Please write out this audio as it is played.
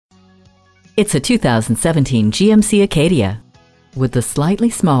It's a 2017 GMC Acadia. With the slightly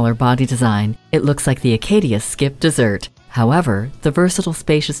smaller body design, it looks like the Acadia skipped dessert. However, the versatile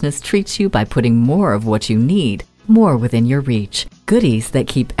spaciousness treats you by putting more of what you need, more within your reach. Goodies that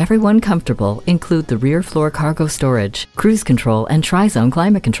keep everyone comfortable include the rear floor cargo storage, cruise control, and tri-zone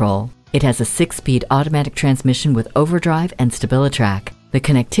climate control. It has a 6-speed automatic transmission with overdrive and StabiliTrak. The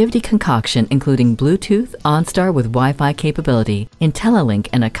connectivity concoction, including Bluetooth, OnStar with Wi-Fi capability, IntelliLink,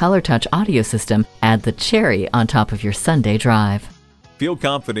 and a ColorTouch audio system, add the cherry on top of your Sunday drive. Feel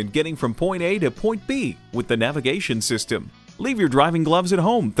confident getting from point A to point B with the navigation system. Leave your driving gloves at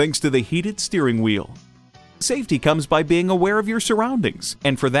home thanks to the heated steering wheel. Safety comes by being aware of your surroundings,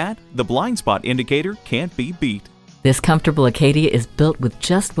 and for that, the blind spot indicator can't be beat. This comfortable Acadia is built with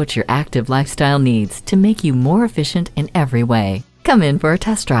just what your active lifestyle needs to make you more efficient in every way. Come in for a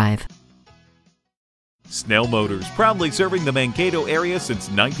test drive. Snell Motors, proudly serving the Mankato area since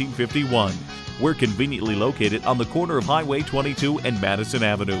 1951. We're conveniently located on the corner of Highway 22 and Madison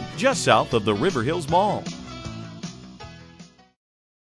Avenue, just south of the River Hills Mall.